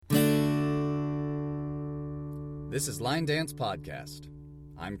This is Line Dance Podcast.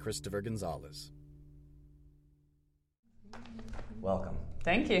 I'm Christopher Gonzalez. Welcome.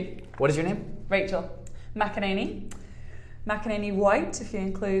 Thank you. What is your name? Rachel McEnany. McEnany White, if you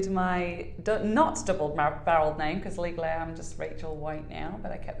include my not double-barreled name, because legally I'm just Rachel White now,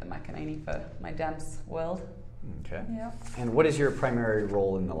 but I kept the McEnany for my dance world. Okay. Yeah. And what is your primary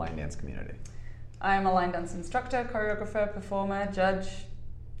role in the line dance community? I'm a line dance instructor, choreographer, performer, judge,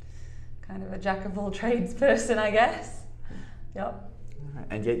 kind of a jack of all trades person, I guess. Yep.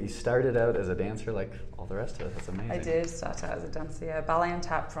 And yet you started out as a dancer like all the rest of us. That's amazing. I did start out as a dancer, yeah. Ballet and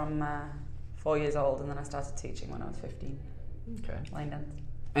tap from 4 years old, and then I started teaching when I was 15. Okay. Line dance.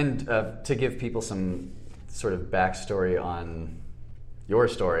 And to give people some sort of backstory on your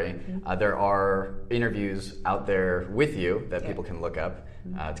story, there are interviews out there with you that people can look up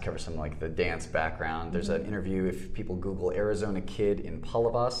to cover some like the dance background. There's an interview, if people Google Arizona Kid in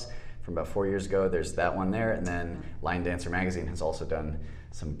Palavas from about 4 years ago, there's that one there. And then Line Dancer Magazine has also done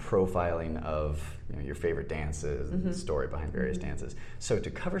some profiling of your favorite dances and the story behind various dances. So to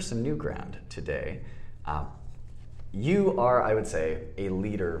cover some new ground today, you are, I would say, a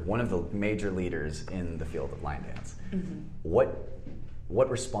leader, one of the major leaders in the field of line dance. What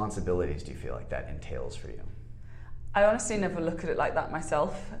responsibilities do you feel like that entails for you? I honestly never look at it like that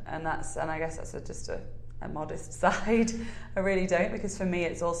myself, and I guess that's just a modest side. I really don't, because for me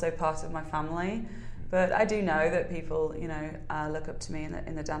it's also part of my family. But I do know that people, look up to me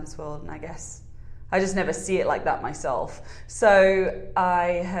in the dance world, and I guess I just never see it like that myself. So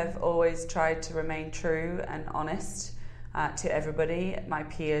I have always tried to remain true and honest to everybody, my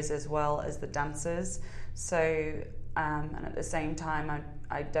peers as well as the dancers. So, and at the same time,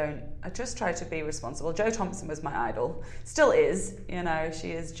 I just try to be responsible. Jo Thompson was my idol, still is,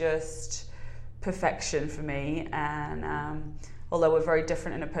 she is just perfection for me. And although we're very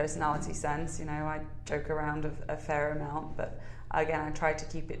different in a personality sense, I joke around a fair amount, but again, I try to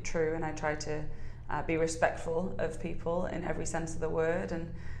keep it true, and I try to be respectful of people in every sense of the word.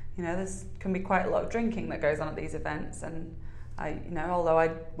 And there's can be quite a lot of drinking that goes on at these events, and although I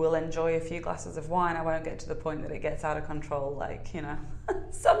will enjoy a few glasses of wine, I won't get to the point that it gets out of control, like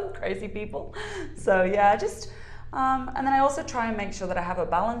some crazy people. So yeah, and then I also try and make sure that I have a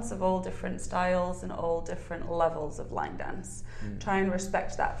balance of all different styles and all different levels of line dance. Try and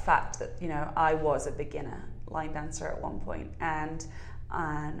respect that fact that I was a beginner line dancer at one point, and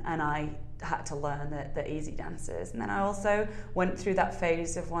I had to learn the easy dances, and then I also went through that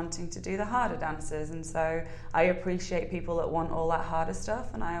phase of wanting to do the harder dances, and so I appreciate people that want all that harder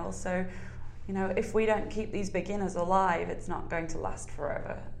stuff. And I also, if we don't keep these beginners alive, it's not going to last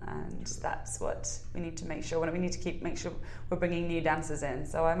forever, and that's what we need to make sure. We need to make sure we're bringing new dancers in.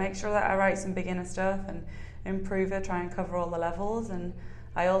 So I make sure that I write some beginner stuff and improve it, try and cover all the levels, and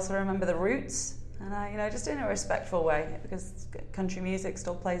I also remember the roots. And just in a respectful way, because country music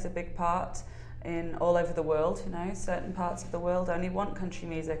still plays a big part in all over the world. Certain parts of the world only want country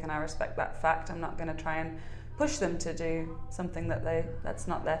music, and I respect that fact. I'm not going to try and push them to do something that's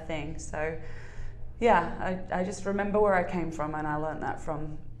not their thing. So, yeah, I just remember where I came from, and I learned that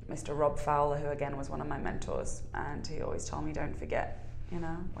from Mr. Rob Fowler, who again was one of my mentors, and he always told me, don't forget,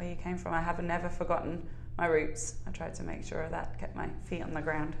 where you came from. I have never forgotten my roots. I tried to make sure of that, kept my feet on the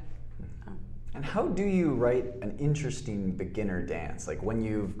ground. And how do you write an interesting beginner dance? Like when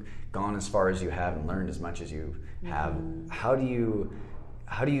you've gone as far as you have and learned as much as you have, how do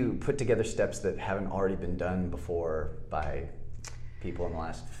you put together steps that haven't already been done before by people in the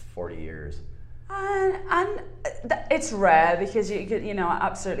last 40 years? And it's rare, because you could,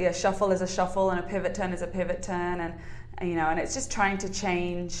 absolutely a shuffle is a shuffle and a pivot turn is a pivot turn, and and it's just trying to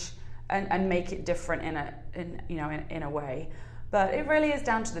change and make it different in a way. But it really is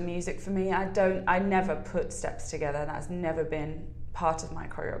down to the music for me. I never put steps together. That's never been part of my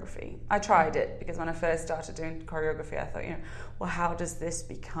choreography. I tried it, because when I first started doing choreography, I thought, well, how does this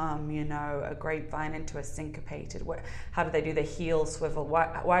become, a grapevine into a syncopated? How do they do the heel swivel?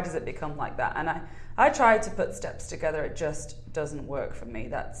 Why does it become like that? And I tried to put steps together. It just doesn't work for me.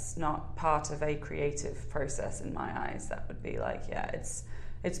 That's not part of a creative process in my eyes. That would be like,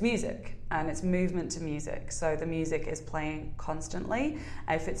 it's music, and it's movement to music. So the music is playing constantly.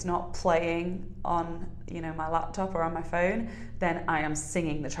 If it's not playing on, my laptop or on my phone, then I am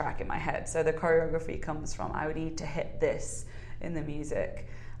singing the track in my head. So the choreography comes from, I would need to hit this in the music.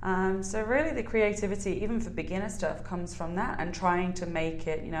 So really the creativity, even for beginner stuff, comes from that, and trying to make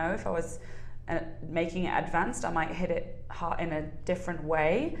it, if I was making it advanced, I might hit it in a different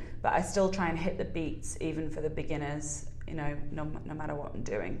way, but I still try and hit the beats even for the beginners, no matter what I'm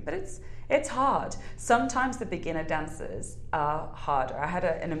doing. But it's hard. Sometimes the beginner dances are harder. I had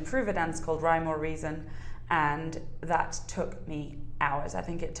an improver dance called Rhyme or Reason, And that took me hours. I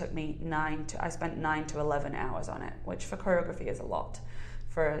think it took me I spent 9 to 11 hours on it, which for choreography is a lot.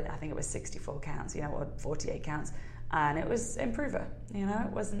 I think it was 64 counts, or 48 counts. And it was improver,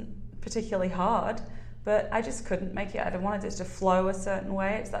 it wasn't particularly hard, but I just couldn't make it. I wanted it to flow a certain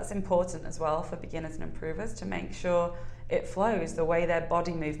way. That's important as well for beginners and improvers, to make sure it flows the way their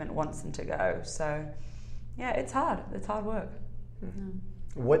body movement wants them to go. So yeah, it's hard work. Mm-hmm.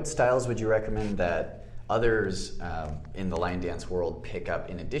 What styles would you recommend that others in the line dance world pick up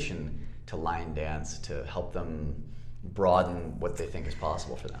in addition to line dance to help them broaden what they think is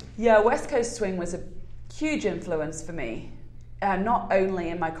possible for them? Yeah, West Coast swing was a huge influence for me, not only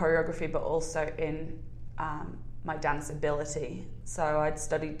in my choreography but also in my dance ability. So I'd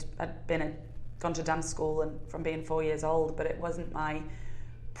gone to dance school and from being 4 years old, but it wasn't my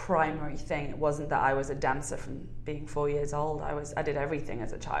primary thing. It wasn't that I was a dancer from being 4 years old. I did everything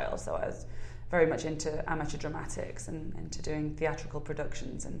as a child, so I was very much into amateur dramatics and into doing theatrical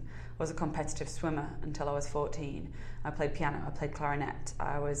productions, and was a competitive swimmer until I was 14. I played piano, I played clarinet,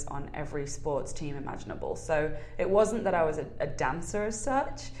 I was on every sports team imaginable. So it wasn't that I was a dancer as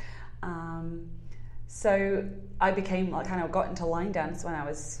such. So I got into line dance when I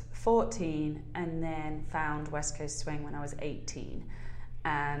was 14, and then found West Coast swing when I was 18.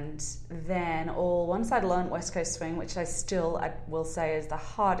 And then once I'd learned West Coast swing, which I will say is the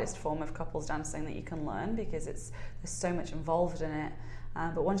hardest form of couples dancing that you can learn, because there's so much involved in it.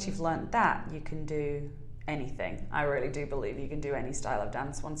 But once you've learned that, you can do anything. I really do believe you can do any style of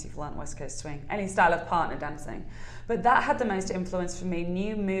dance once you've learned West Coast swing, any style of partner dancing. But that had the most influence for me.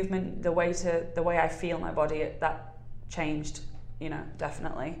 New movement, the way I feel my body, that changed,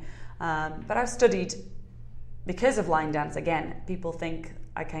 definitely. But I've studied. Because of line dance, again, people think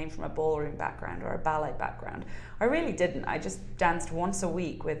I came from a ballroom background or a ballet background. I really didn't. I just danced once a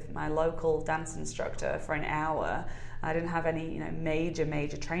week with my local dance instructor for an hour. I didn't have any,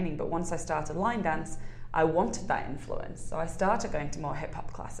 major training. But once I started line dance, I wanted that influence. So I started going to more hip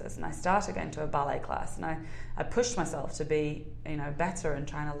hop classes, and I started going to a ballet class, and I pushed myself to be, better and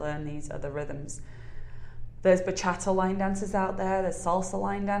trying to learn these other rhythms. There's bachata line dancers out there, there's salsa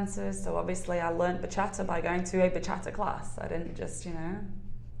line dancers, so obviously I learned bachata by going to a bachata class. I didn't just,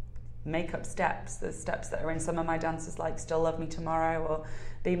 make up steps. There's steps that are in some of my dances like Still Love Me Tomorrow or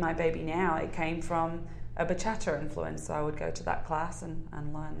Be My Baby Now. It came from a bachata influence, so I would go to that class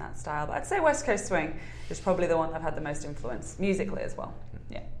and learn that style. But I'd say West Coast swing is probably the one that had the most influence, musically as well.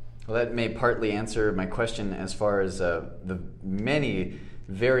 Yeah. Well, that may partly answer my question as far as the many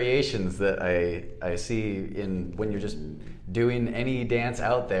variations that I see in when you're just doing any dance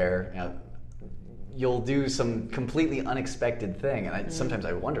out there. You'll do some completely unexpected thing, and sometimes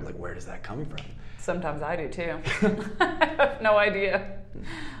I wonder, where does that come from? Sometimes I do too. I have no idea.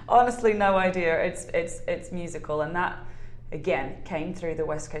 Honestly, no idea. It's musical, and that again came through the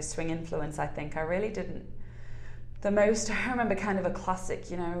West Coast swing influence. I think I really didn't. I remember kind of a classic,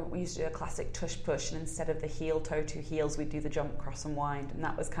 we used to do a classic tush push, and instead of the heel toe to heels, we'd do the jump, cross and wind, and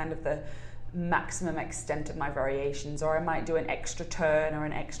that was kind of the maximum extent of my variations. Or I might do an extra turn or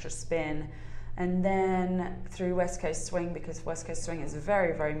an extra spin. And then through West Coast swing, because West Coast swing is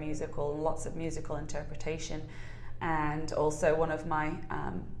very, very musical, lots of musical interpretation, and also one of my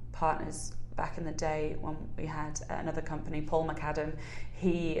partners back in the day when we had another company, Paul McAdam,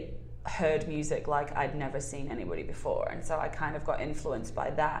 he heard music like I'd never seen anybody before, and so I kind of got influenced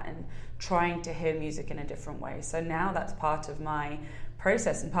by that and trying to hear music in a different way. So now that's part of my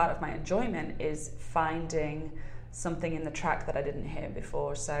process, and part of my enjoyment is finding something in the track that I didn't hear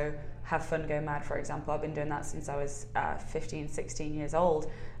before. So Have Fun Go Mad, for example, I've been doing that since I was 15, 16 years old,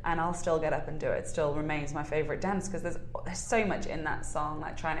 and I'll still get up and do it. It still remains my favorite dance because there's so much in that song,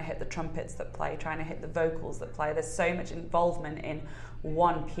 like trying to hit the trumpets that play, trying to hit the vocals that play. There's so much involvement in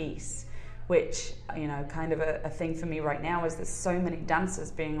one piece, which, kind of a thing for me right now is there's so many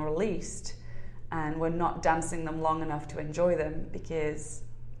dances being released and we're not dancing them long enough to enjoy them because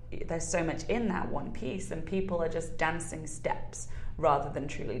there's so much in that one piece, and people are just dancing steps rather than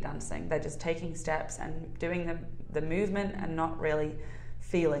truly dancing. They're just taking steps and doing the movement and not really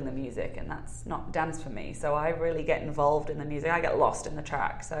feeling the music, and that's not dance for me. So I really get involved in the music. I get lost in the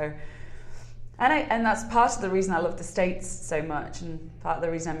track. So and that's part of the reason I love the States so much, and part of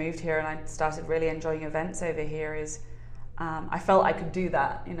the reason I moved here and I started really enjoying events over here is I felt I could do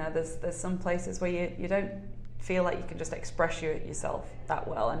that. There's some places where you don't feel like you can just express yourself that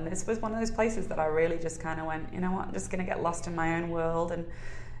well, and this was one of those places that I really just kind of went, I'm just going to get lost in my own world, and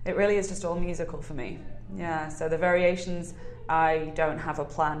it really is just all musical for me. Yeah, so the variations, I don't have a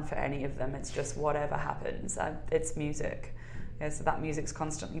plan for any of them. It's just whatever happens. It's music. So that music's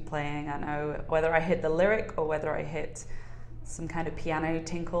constantly playing. I know whether I hit the lyric or whether I hit some kind of piano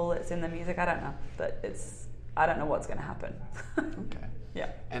tinkle that's in the music. I don't know, but I don't know what's going to happen. Okay.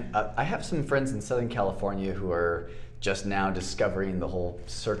 Yeah. And I have some friends in Southern California who are just now discovering the whole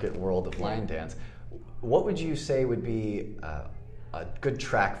circuit world of line dance. What would you say would be a good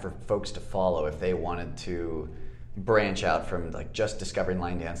track for folks to follow if they wanted to branch out from like just discovering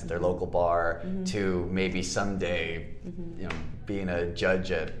line dance at their local bar to maybe someday, being a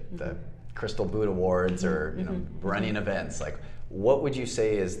judge at the Crystal Boot Awards or running events? Like, what would you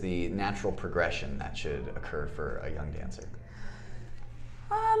say is the natural progression that should occur for a young dancer?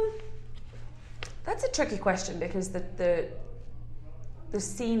 That's a tricky question because the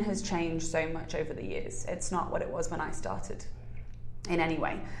scene has changed so much over the years. It's not what it was when I started in any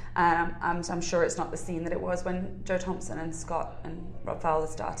way. I'm sure it's not the scene that it was when Joe Thompson and Scott and Rob Fowler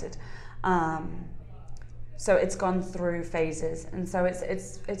started. So it's gone through phases, and so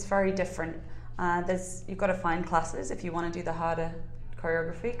it's very different. You've got to find classes if you want to do the harder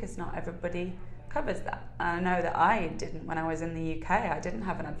choreography, because not everybody covers that. I know that I didn't when I was in the UK. I didn't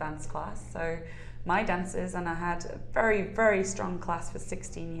have an advanced class, so my dancers, and I had a very, very strong class for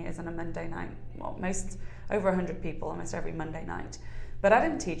 16 years on a Monday night. Well, over 100 people almost every Monday night. But I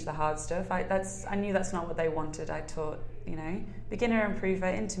didn't teach the hard stuff. I knew that's not what they wanted. I taught, beginner, improver,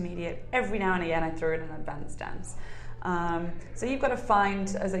 intermediate. Every now and again I threw in an advanced dance. So you've got to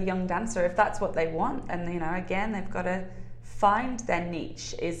find, as a young dancer, if that's what they want. And, again, they've got to find their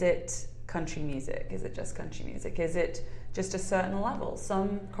niche. Is it country music? Is it just country music? Is it just a certain level?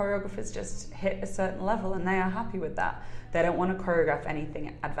 Some choreographers just hit a certain level and they are happy with that. They don't want to choreograph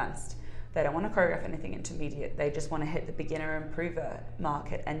anything advanced. They don't want to choreograph anything intermediate. They just want to hit the beginner improver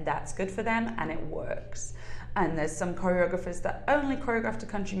market, and that's good for them and it works. And there's some choreographers that only choreograph to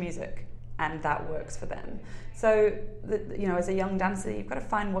country music, and that works for them. So, as a young dancer, you've got to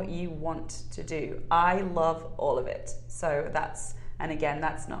find what you want to do. I love all of it. So that's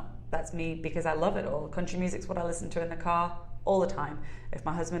me because I love it all. Country music's what I listen to in the car all the time. If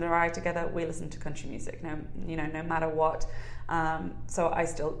my husband and I are together, we listen to country music, no matter what. So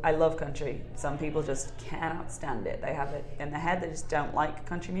I love country. Some people just cannot stand it. They have it in their head. They just don't like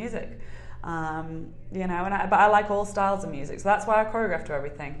country music. But I like all styles of music. So that's why I choreograph to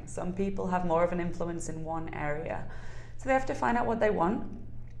everything. Some people have more of an influence in one area. So they have to find out what they want.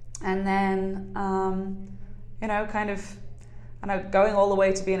 And then, I know going all the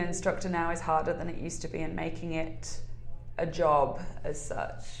way to be an instructor now is harder than it used to be, and making it a job as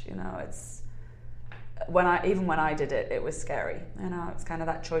such. It's when I did it, it was scary. It's kind of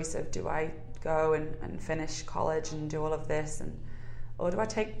that choice of, do I go and finish college and do all of this, or do I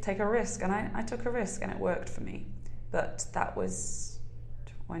take a risk? And I took a risk, and it worked for me. But that was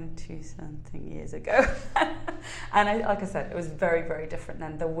 20-something years ago. And like I said, it was very, very different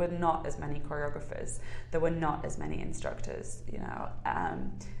then. There were not as many choreographers. There were not as many instructors.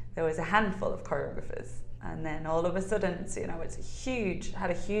 There was a handful of choreographers. And then all of a sudden,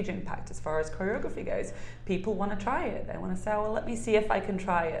 had a huge impact as far as choreography goes. People want to try it. They want to say, well, let me see if I can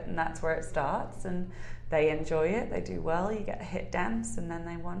try it. And that's where it starts. And they enjoy it. They do well. You get a hit dance. And then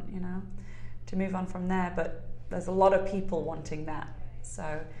they want, to move on from there. But there's a lot of people wanting that.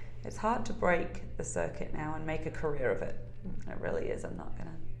 So it's hard to break the circuit now and make a career of it. It really is. I'm not going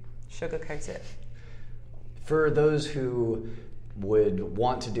to sugarcoat it. For those who would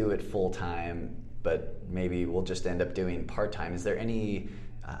want to do it full time, but maybe will just end up doing part time, is there any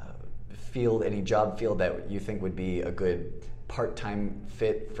job field that you think would be a good part time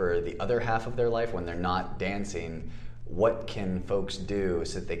fit for the other half of their life when they're not dancing? What can folks do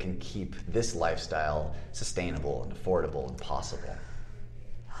so that they can keep this lifestyle sustainable and affordable and possible?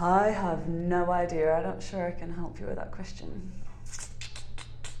 I have no idea. I'm not sure I can help you with that question.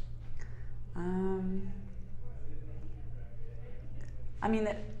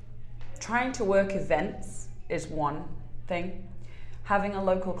 Trying to work events is one thing. Having a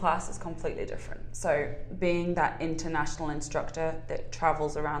local class is completely different. So being that international instructor that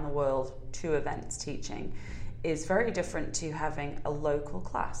travels around the world to events teaching is very different to having a local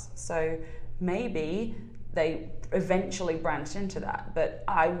class. So maybe they eventually branch into that, but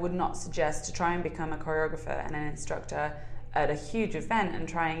I would not suggest to try and become a choreographer and an instructor at a huge event and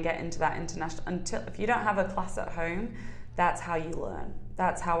try and get into that international, if you don't have a class at home. That's how you learn.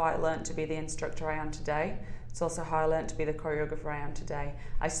 That's how I learned to be the instructor I am today. It's also how I learned to be the choreographer I am today.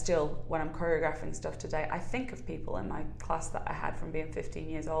 I still, when I'm choreographing stuff today, I think of people in my class that I had from being 15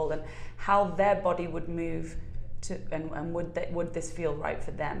 years old and how their body would move and would this feel right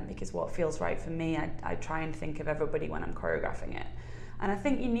for them? Because what feels right for me, I try and think of everybody when I'm choreographing it. And I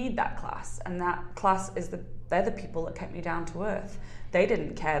think you need that class. And that class is they're the people that kept me down to earth. They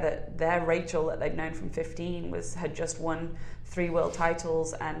didn't care that their Rachel that they'd known from 15 had just won 3 world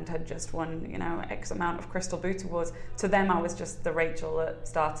titles and had just won, X amount of Crystal Boot Awards. To them, I was just the Rachel that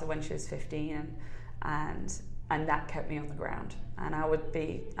started when she was 15, and that kept me on the ground. And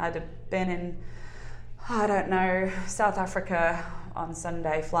I'd have been in, I don't know, South Africa on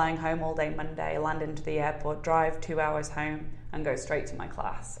Sunday, flying home all day Monday, land into the airport, drive 2 hours home, and go straight to my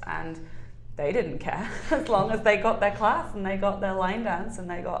class. And they didn't care as long as they got their class and they got their line dance and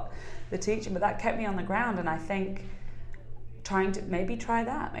they got the teaching. But that kept me on the ground. And I think trying to maybe try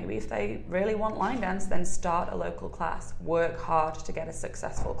that. Maybe if they really want line dance, then start a local class. Work hard to get a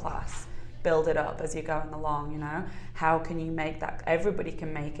successful class. Build it up as you're going along, How can you make that? Everybody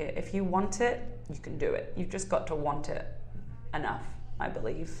can make it. If you want it, you can do it. You've just got to want it enough, I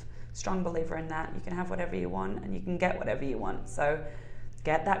believe. Strong believer in that. You can have whatever you want and you can get whatever you want. So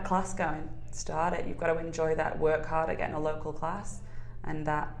get that class going. Start it. You've got to enjoy that. Work hard at getting a local class, and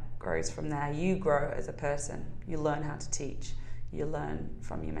that grows from there. You grow as a person. You learn how to teach. You learn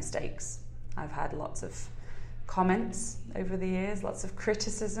from your mistakes. I've had lots of comments over the years, lots of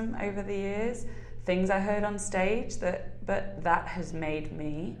criticism over the years, things I heard on stage but that has made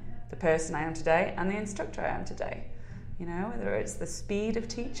me the person I am today and the instructor I am today. Whether it's the speed of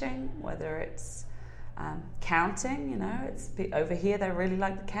teaching, whether it's counting, it's over here they really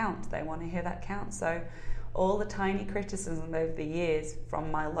like the count. They want to hear that count. So all the tiny criticism over the years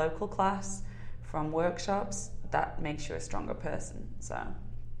from my local class, from workshops, that makes you a stronger person. So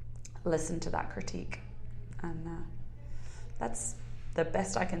listen to that critique. And that's the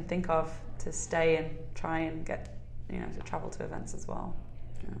best I can think of to stay and try and get, to travel to events as well.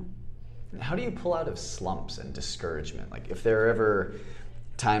 How do you pull out of slumps and discouragement? Like, if there are ever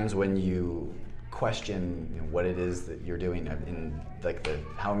times when you question what it is that you're doing in like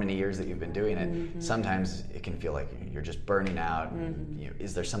how many years that you've been doing it, mm-hmm. sometimes it can feel like you're just burning out. Mm-hmm. And,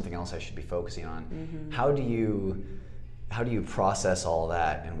 is there something else I should be focusing on? Mm-hmm. How do you process all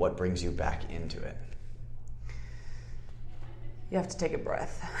that, and what brings you back into it? You have to take a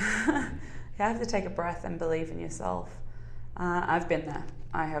breath. You have to take a breath and believe in yourself. I've been there.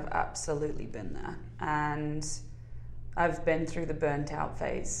 I have absolutely been there. And I've been through the burnt out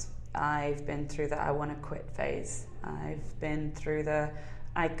phase. I've been through the I want to quit phase. I've been through the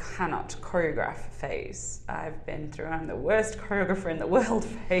I cannot choreograph phase. I've been through I'm the worst choreographer in the world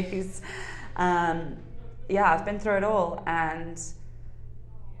phase. I've been through it all, and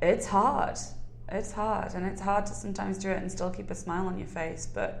it's hard. It's hard, and it's hard to sometimes do it and still keep a smile on your face,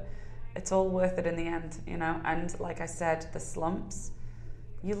 but it's all worth it in the end, And like I said, the slumps,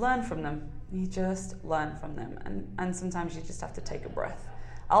 you learn from them. You just learn from them, and sometimes you just have to take a breath.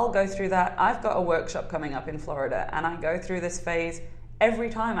 I'll go through that. I've got a workshop coming up in Florida, and I go through this phase every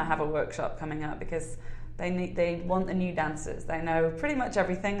time I have a workshop coming up, because they want the new dancers. They know pretty much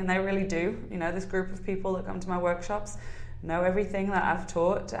everything, and they really do. This group of people that come to my workshops know everything that I've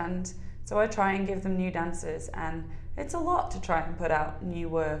taught, and so I try and give them new dancers, and it's a lot to try and put out new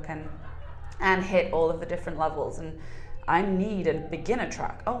work and hit all of the different levels. And I need a beginner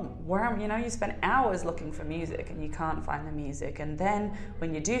track. You spend hours looking for music and you can't find the music. And then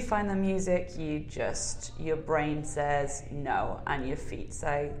when you do find the music, your brain says no, and your feet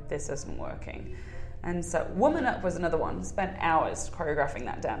say, this isn't working. And so Woman Up was another one. Spent hours choreographing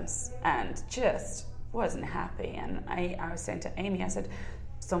that dance and just wasn't happy. And I was saying to Amy, I said,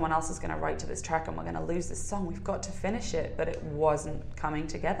 someone else is going to write to this track and we're going to lose this song. We've got to finish it. But it wasn't coming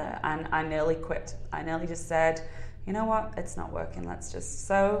together. And I nearly quit. I nearly just said, you know what, it's not working.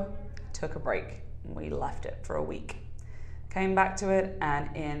 Took a break. We left it for a week. Came back to it,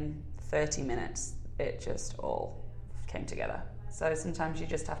 and in 30 minutes, it just all came together. So sometimes you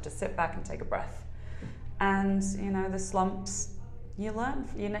just have to sit back and take a breath. And, the slumps, you learn.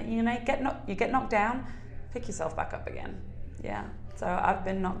 You get knocked down, pick yourself back up again. Yeah. So I've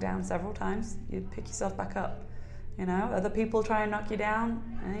been knocked down several times. You pick yourself back up. Other people try and knock you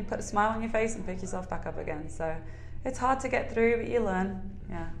down, and you put a smile on your face and pick yourself back up again. So it's hard to get through, but you learn.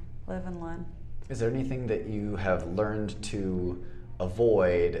 Yeah, live and learn. Is there anything that you have learned to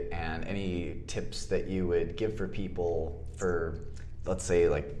avoid, and any tips that you would give for people for, let's say,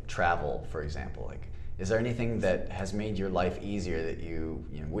 like travel, for example? Like, is there anything that has made your life easier that you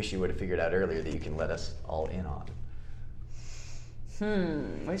wish you would have figured out earlier that you can let us all in on?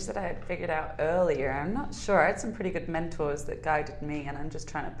 Wish that I had figured out earlier. I'm not sure. I had some pretty good mentors that guided me, and I'm just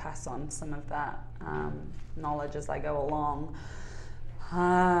trying to pass on some of that knowledge as I go along.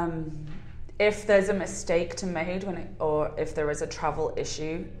 If there's a mistake to made or if there is a travel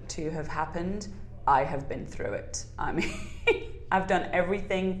issue to have happened, I have been through it. I mean, I've done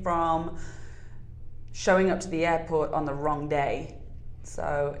everything from showing up to the airport on the wrong day.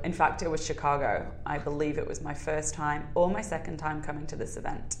 So, in fact, it was Chicago. I believe it was my first time or my second time coming to this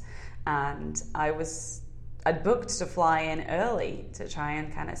event. And I'd booked to fly in early to try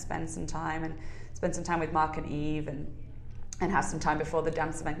and kind of spend some time with Mark and Eve and have some time before the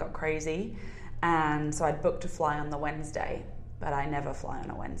dance event got crazy. And so I'd booked to fly on the Wednesday, but I never fly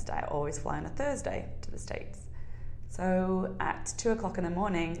on a Wednesday. I always fly on a Thursday to the States. So at 2:00 in the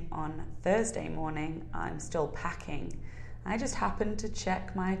morning on Thursday morning, I'm still packing. I just happened to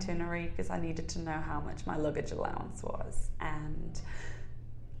check my itinerary because I needed to know how much my luggage allowance was. And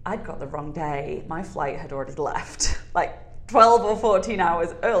I'd got the wrong day. My flight had already left like 12 or 14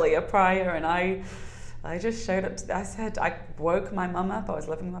 hours earlier prior, and I just showed up I woke my mum up. I was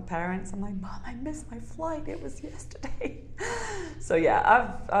living with my parents. I'm like, Mom, I missed my flight. It was yesterday. So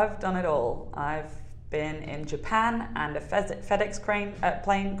yeah, I've done it all. I've been in Japan and a FedEx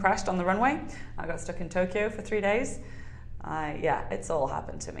plane crashed on the runway. I got stuck in Tokyo for 3 days. It's all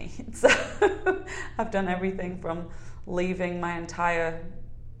happened to me. So I've done everything from leaving my entire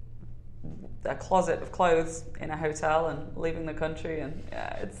closet of clothes in a hotel and leaving the country, and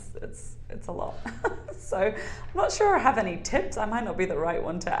it's a lot. So I'm not sure I have any tips. I might not be the right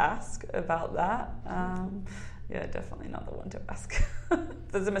one to ask about that. Definitely not the one to ask.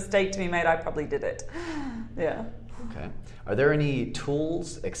 If there's a mistake to be made, I probably did it. Yeah. Okay. Are there any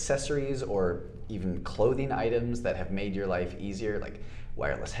tools, accessories, or even clothing items that have made your life easier, like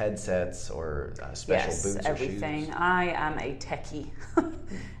wireless headsets or special boots or shoes? Yes, everything. I am a techie.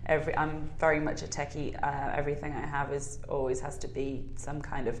 I'm very much a techie. Everything I have always has to be some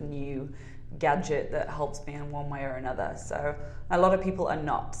kind of new gadget that helps me in one way or another. So a lot of people are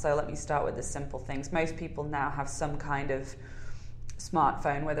not. So let me start with the simple things. Most people now have some kind of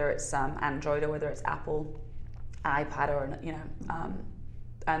smartphone, whether it's Android or whether it's Apple, iPad, or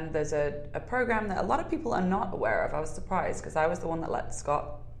and there's a program that a lot of people are not aware of. I was surprised because I was the one that let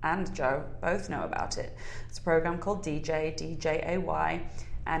Scott and Joe both know about it. It's a program called DJ, DJAY,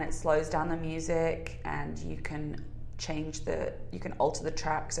 and it slows down the music, and you can alter the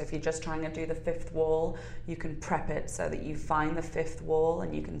track. So if you're just trying to do the fifth wall, you can prep it so that you find the fifth wall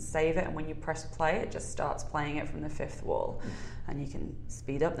and you can save it, and when you press play, it just starts playing it from the fifth wall. And you can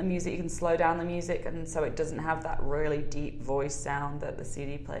speed up the music, you can slow down the music, and so it doesn't have that really deep voice sound that the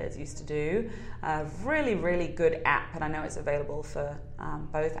CD players used to do. Really, really good app, and I know it's available for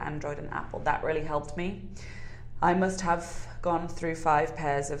both Android and Apple. That really helped me. I must have gone through 5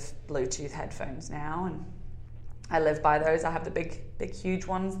 pairs of Bluetooth headphones now, and I live by those. I have the big, huge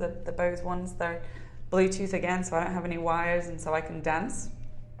ones, the Bose ones. They're Bluetooth again, so I don't have any wires, and so I can dance.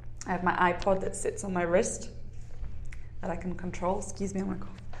 I have my iPod that sits on my wrist that I can control. Excuse me, I'm gonna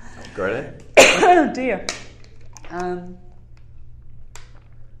cough. Go ahead. Oh dear.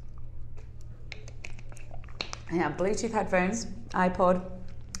 Bluetooth headphones, iPod,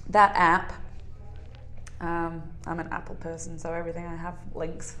 that app. I'm an Apple person, so everything I have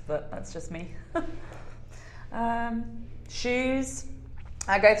links, but that's just me. Shoes.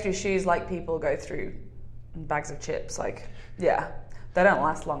 I go through shoes like people go through bags of chips. They don't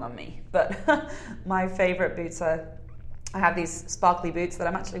last long on me. But my favorite boots are, I have these sparkly boots that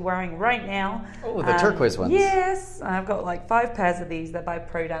I'm actually wearing right now. Oh, the turquoise ones. Yes. I've got 5 pairs of these. They're by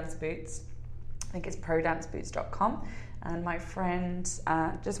ProDance Boots. I think it's prodanceboots.com. And my friend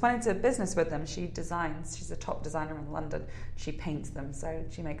just went into business with them. She designs. She's a top designer in London. She paints them, so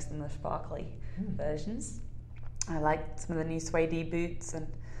she makes them the sparkly versions. I like some of the new suede boots, and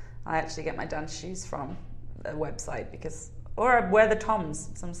I actually get my dance shoes from a website or I wear the Toms.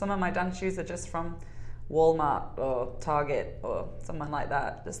 Some of my dance shoes are just from Walmart or Target or someone like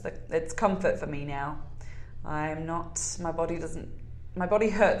that. It's comfort for me now. My body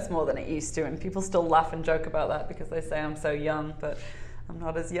hurts more than it used to, and people still laugh and joke about that because they say I'm so young, but I'm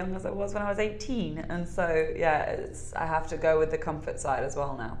not as young as I was when I was 18. And so, I have to go with the comfort side as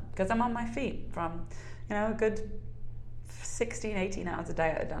well now because I'm on my feet from, a good 16, 18 hours a day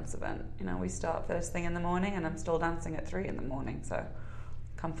at a dance event. We start first thing in the morning and I'm still dancing at 3 in the morning. So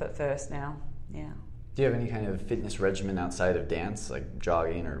comfort first now, yeah. Do you have any kind of fitness regimen outside of dance, like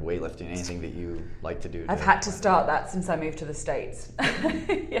jogging or weightlifting, anything that you like to do? I've had to start that since I moved to the States.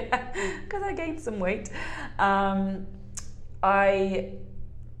 Because I gained some weight. I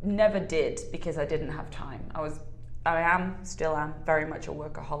never did because I didn't have time. Still am very much a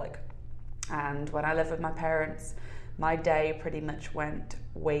workaholic. And when I lived with my parents, my day pretty much went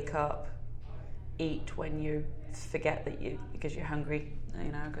wake up, eat when you forget because you're hungry,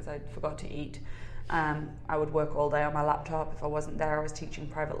 because I forgot to eat. I would work all day on my laptop. If I wasn't there, I was teaching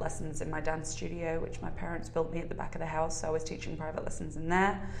private lessons in my dance studio, which my parents built me at the back of the house, so I was teaching private lessons in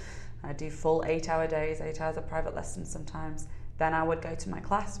there. I do full 8-hour days, 8 hours of private lessons sometimes. Then I would go to my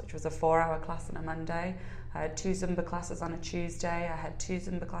class, which was a 4-hour class on a Monday. I had 2 Zumba classes on a Tuesday. I had 2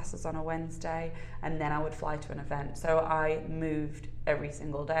 Zumba classes on a Wednesday. And then I would fly to an event. So I moved every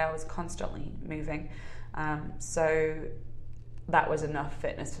single day. I was constantly moving. So that was enough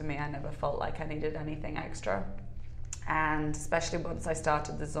fitness for me. I never felt like I needed anything extra. And especially once I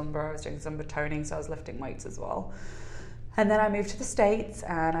started the Zumba, I was doing Zumba toning, so I was lifting weights as well. And then I moved to the States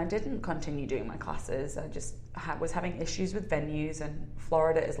and I didn't continue doing my classes. I just was having issues with venues, and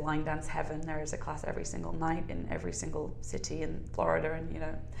Florida is line dance heaven. There is a class every single night in every single city in Florida,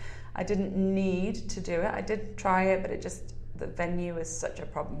 and I didn't need to do it. I did try it, but the venue was such a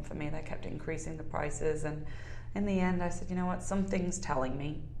problem for me. They kept increasing the prices, and in the end I said, you know what, something's telling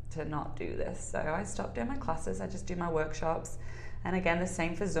me to not do this. So I stopped doing my classes. I just do my workshops. And again, the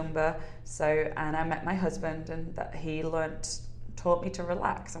same for Zumba. And I met my husband, and that he taught me to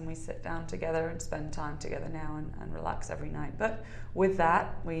relax, and we sit down together and spend time together now and relax every night. But with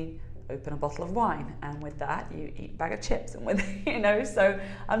that, we open a bottle of wine, and with that, you eat a bag of chips, and with, so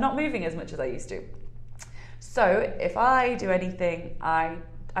I'm not moving as much as I used to. So if I do anything, I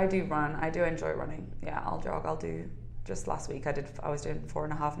do run. I do enjoy running. Yeah, I'll jog. Just last week I was doing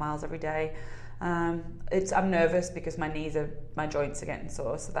 4.5 miles every day. I'm nervous because my joints are getting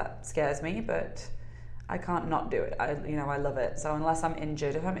sore, so that scares me, but I can't not do it. I love it. So unless I'm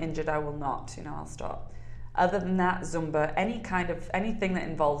injured, if I'm injured, I will not, I'll stop. Other than that, Zumba, anything that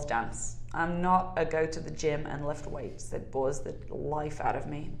involves dance. I'm not a go to the gym and lift weights. It bores the life out of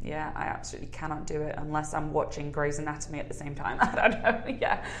me. Yeah, I absolutely cannot do it unless I'm watching Grey's Anatomy at the same time. I don't know,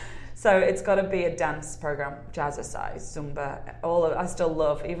 yeah. So it's got to be a dance program, jazzercise, Zumba, I still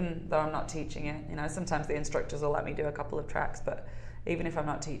love, even though I'm not teaching it. Sometimes the instructors will let me do a couple of tracks, but even if I'm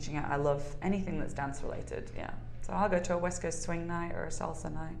not teaching it, I love anything that's dance related, yeah. So I'll go to a West Coast swing night or a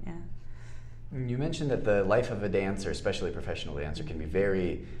salsa night, yeah. You mentioned that the life of a dancer, especially a professional dancer, can be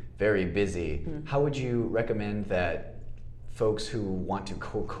very, very busy. How would you recommend that folks who want to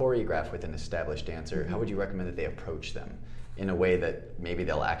choreograph with an established dancer, how would you recommend that they approach them in a way that maybe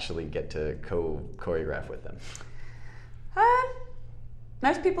they'll actually get to choreograph with them?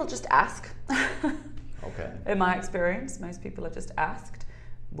 Most people just ask. Okay. In my experience, most people are just asked,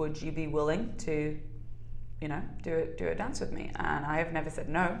 would you be willing to, do a dance with me? And I have never said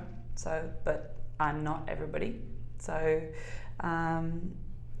no. But I'm not everybody. So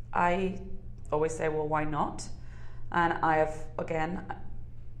I always say, well, why not? And I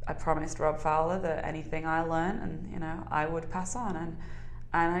promised Rob Fowler that anything I learn, and I would pass on, and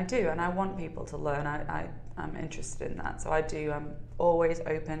I do, and I want people to learn. I'm interested in that, so I do. I'm always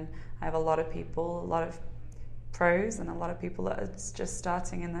open. I have a lot of people, a lot of pros, and a lot of people that are just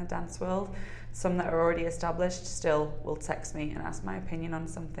starting in the dance world. Some that are already established still will text me and ask my opinion on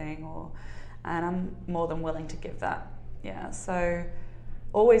something, and I'm more than willing to give that. Yeah, so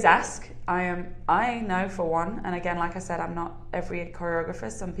always ask. I know for one, and again, like I said, I'm not every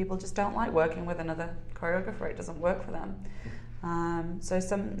choreographer. Some people just don't like working with another choreographer. It doesn't work for them.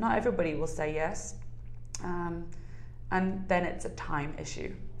 Not everybody will say yes. And then it's a time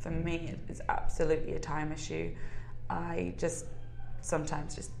issue. For me, it's absolutely a time issue. I just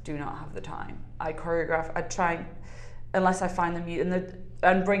sometimes just do not have the time. I choreograph, I try, unless I find the music,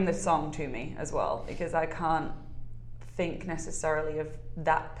 and bring the song to me as well, because I can't think necessarily of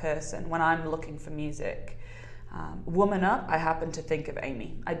that person when I'm looking for music. Woman Up, I happened to think of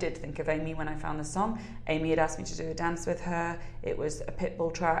Amy. I did think of Amy when I found the song. Amy had asked me to do a dance with her. It was a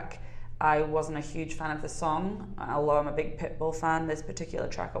Pitbull track. I wasn't a huge fan of the song, although I'm a big Pitbull fan. This particular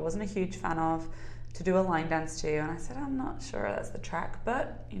track I wasn't a huge fan of, to do a line dance to. And I said, I'm not sure that's the track,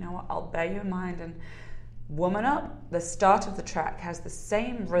 but you know what, I'll bear you in mind. And Woman Up, the start of the track has the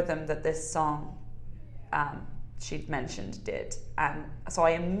same rhythm that this song she'd mentioned did. And so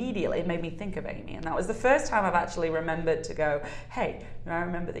it made me think of Amy. And that was the first time I've actually remembered to go, hey, I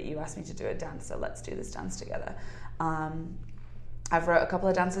remember that you asked me to do a dance, so let's do this dance together. I've wrote a couple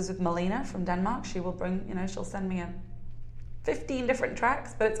of dances with Melina from Denmark. She will bring, she'll send me 15 different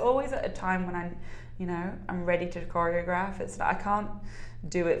tracks, but it's always at a time when I'm ready to choreograph. I can't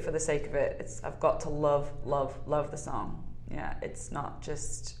do it for the sake of it. I've got to love the song. Yeah, it's not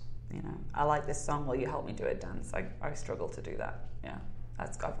just, I like this song, will you help me do a dance? I struggle to do that. Yeah,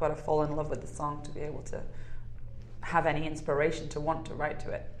 I've got to fall in love with the song to be able to have any inspiration to want to write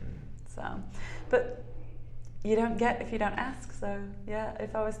to it. So, but you don't get if you don't ask. So yeah,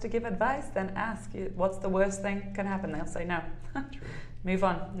 if I was to give advice, then ask. What's the worst thing can happen? They'll say no. Move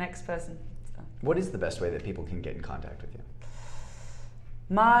on, next person. So. What is the best way that people can get in contact with you?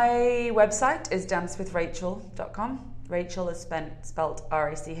 My website is dancewithrachel.com. Rachel is spelt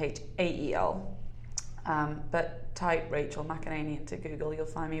Rachael. But type Rachel McEnany into Google, you'll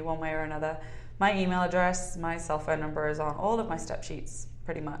find me one way or another. My email address, my cell phone number is on all of my step sheets,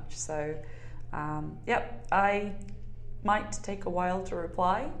 pretty much. So, I might take a while to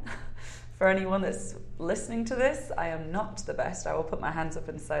reply. For anyone that's listening to this, I am not the best. I will put my hands up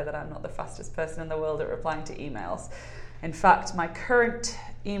and say that I'm not the fastest person in the world at replying to emails. In fact, my current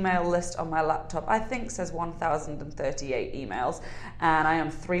email list on my laptop, I think, says 1,038 emails, and I am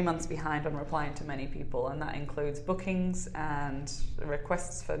 3 months behind on replying to many people, and that includes bookings and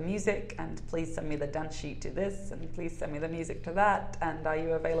requests for music, and please send me the dance sheet to this, and please send me the music to that, and are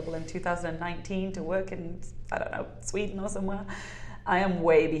you available in 2019 to work in, I don't know, Sweden or somewhere? I am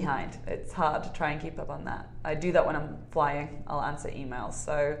way behind. It's hard to try and keep up on that. I do that when I'm flying. I'll answer emails.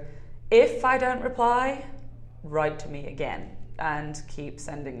 So if I don't reply, write to me again and keep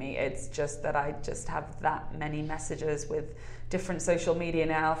sending me. It's just that I just have that many messages with different social media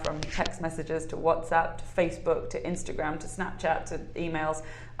now, from text messages to WhatsApp to Facebook to Instagram to Snapchat to emails.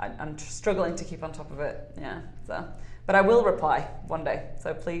 I'm struggling to keep on top of it. Yeah. But I will reply one day.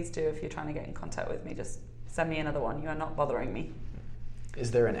 So please do, if you're trying to get in contact with me, just send me another one. You are not bothering me. Is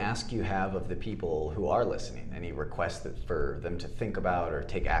there an ask you have of the people who are listening? Any requests for them to think about or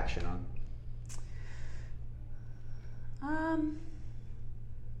take action on?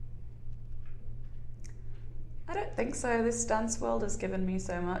 I don't think so. This dance world has given me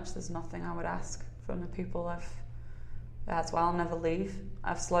so much. There's nothing I would ask from the people that's why I'll never leave.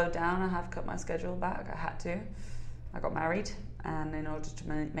 I've slowed down. I have cut my schedule back. I had to. I got married, and in order to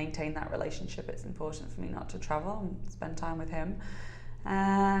maintain that relationship, it's important for me not to travel and spend time with him.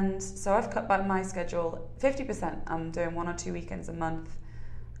 And so I've cut back my schedule 50%. I'm doing 1 or 2 weekends a month,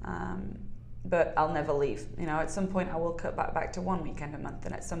 but I'll never leave. You know, at some point I will cut back to 1 weekend a month,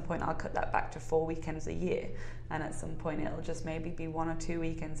 and at some point I'll cut that back to 4 weekends a year, and at some point it'll just maybe be 1 or 2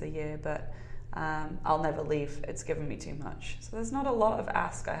 weekends a year, but I'll never leave. It's given me too much. So there's not a lot of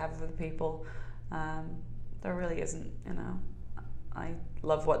ask I have of the people. There really isn't, you know. I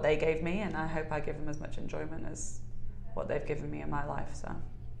love what they gave me, and I hope I give them as much enjoyment as what they've given me in my life. So,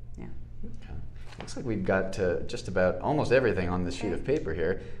 yeah. Okay. Looks like we've got to just about almost everything on this sheet of paper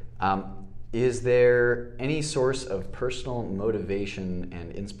here. Is there any source of personal motivation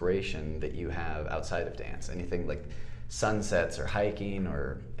and inspiration that you have outside of dance? Anything like sunsets or hiking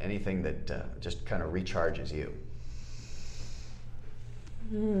or anything that just kind of recharges you?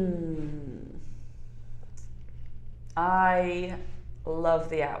 I love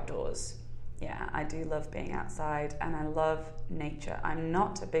the outdoors. Yeah, I do love being outside, and I love nature. I'm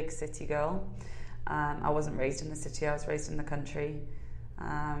not a big city girl. I wasn't raised in the city. I was raised in the country,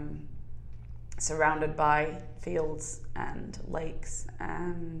 surrounded by fields and lakes,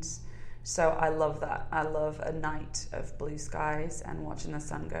 and so I love that. I love a night of blue skies and watching the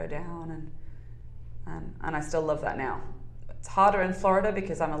sun go down, and I still love that now. It's harder in Florida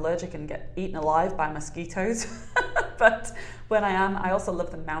because I'm allergic and get eaten alive by mosquitoes. But when I also love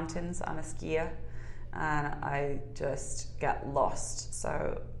the mountains. I'm a skier and I just get lost.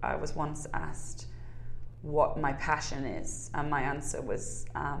 So I was once asked what my passion is, and my answer was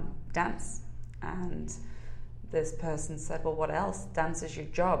dance. And this person said, well, what else? Dance is your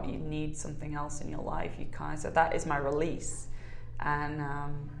job. You need something else in your life. So that is my release. And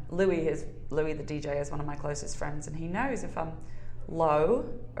Louis the DJ is one of my closest friends, and he knows if I'm low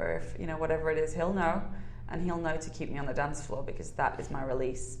or if, you know, whatever it is, he'll know, and he'll know to keep me on the dance floor, because that is my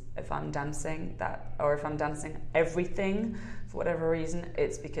release. If I'm dancing or if I'm dancing everything for whatever reason,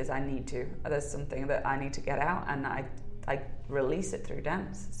 it's because I need to. There's something that I need to get out, and I release it through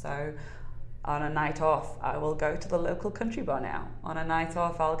dance. So on a night off, I will go to the local country bar now. On a night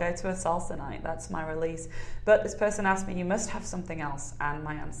off, I'll go to a salsa night. That's my release. But this person asked me, you must have something else. And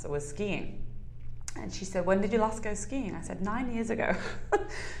my answer was skiing. And she said, when did you last go skiing? I said, 9 years ago.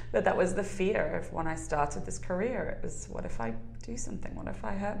 But that was the fear of when I started this career. It was, what if I do something? What if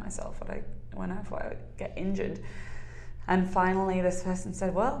I hurt myself? What if I get injured? And finally, this person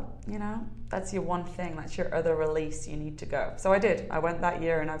said, well, you know, that's your one thing. That's your other release. You need to go. So I did. I went that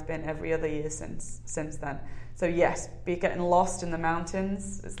year, and I've been every other year since then. So yes, getting lost in the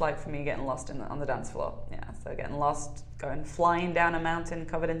mountains is like for me getting lost on the dance floor. Yeah, so getting lost, flying down a mountain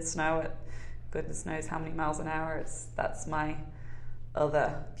covered in snow at goodness knows how many miles an hour. That's my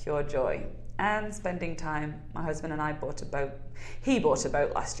other pure joy. And spending time. My husband and I bought a boat. He bought a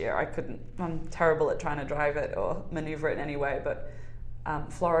boat last year. I'm terrible at trying to drive it or maneuver it in any way, but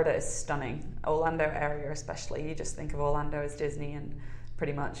Florida is stunning. Orlando area especially. You just think of Orlando as Disney, and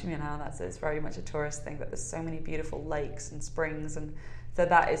pretty much, you know, it's very much a tourist thing, but there's so many beautiful lakes and springs, and so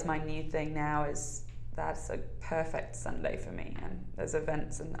that is my new thing now, is that's a perfect Sunday for me. And there's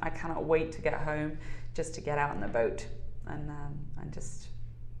events, and I cannot wait to get home just to get out on the boat and just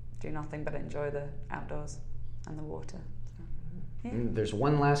do nothing but enjoy the outdoors and the water. So, yeah. There's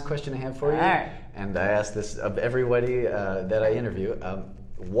one last question I have for you, Alright. and I ask this of everybody that I interview.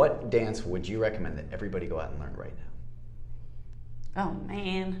 What dance would you recommend that everybody go out and learn right now? Oh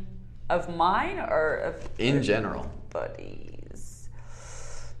man, of mine or of In general. buddies?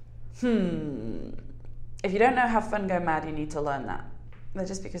 If you don't know how Fun Go Mad, you need to learn that. But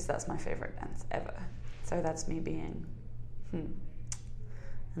just because that's my favorite dance ever. So that's me being. And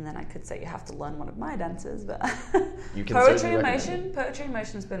then I could say you have to learn one of my dances, but You can Poetry certainly in recommend Motion. Poetry in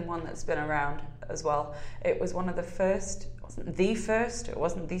Motion has been one that's been around as well. It was one of the first. It wasn't the first. It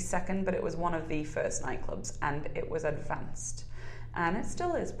wasn't the second, but it was one of the first nightclubs, and it was advanced, and it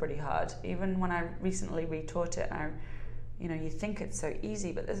still is pretty hard. Even when I recently retaught it, you think it's so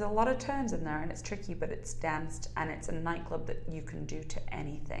easy, but there's a lot of turns in there, and it's tricky, but it's danced, and it's a nightclub that you can do to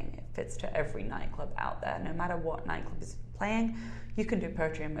anything. It fits to every nightclub out there. No matter what nightclub is playing, you can do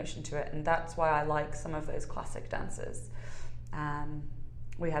Poetry in Motion to it, and that's why I like some of those classic dances.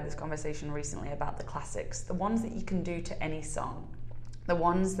 We had this conversation recently about the classics, the ones that you can do to any song, the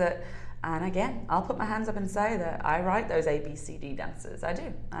ones that, and again, I'll put my hands up and say that I write those ABCD dances, I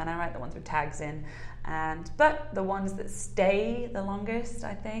do, and I write the ones with tags in, but the ones that stay the longest,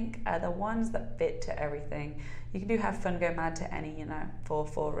 I think, are the ones that fit to everything. You can do Have Fun Go Mad to any,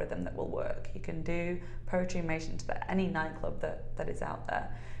 4/4 rhythm that will work. You can do Poetry in Motion to any nightclub that is out there.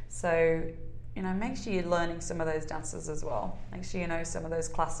 So, make sure you're learning some of those dances as well. Make sure you know some of those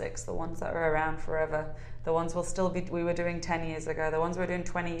classics, the ones that are around forever, the ones we were doing 10 years ago, the ones we were doing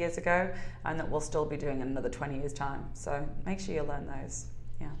 20 years ago, and that we'll still be doing in another 20 years' time. So make sure you learn those.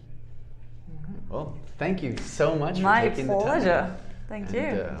 Yeah. Well, thank you so much My for taking the time. pleasure. Thank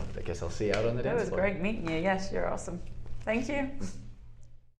you. I guess I'll see you out on the It dance was floor. great meeting you. Yes, you're awesome. Thank you.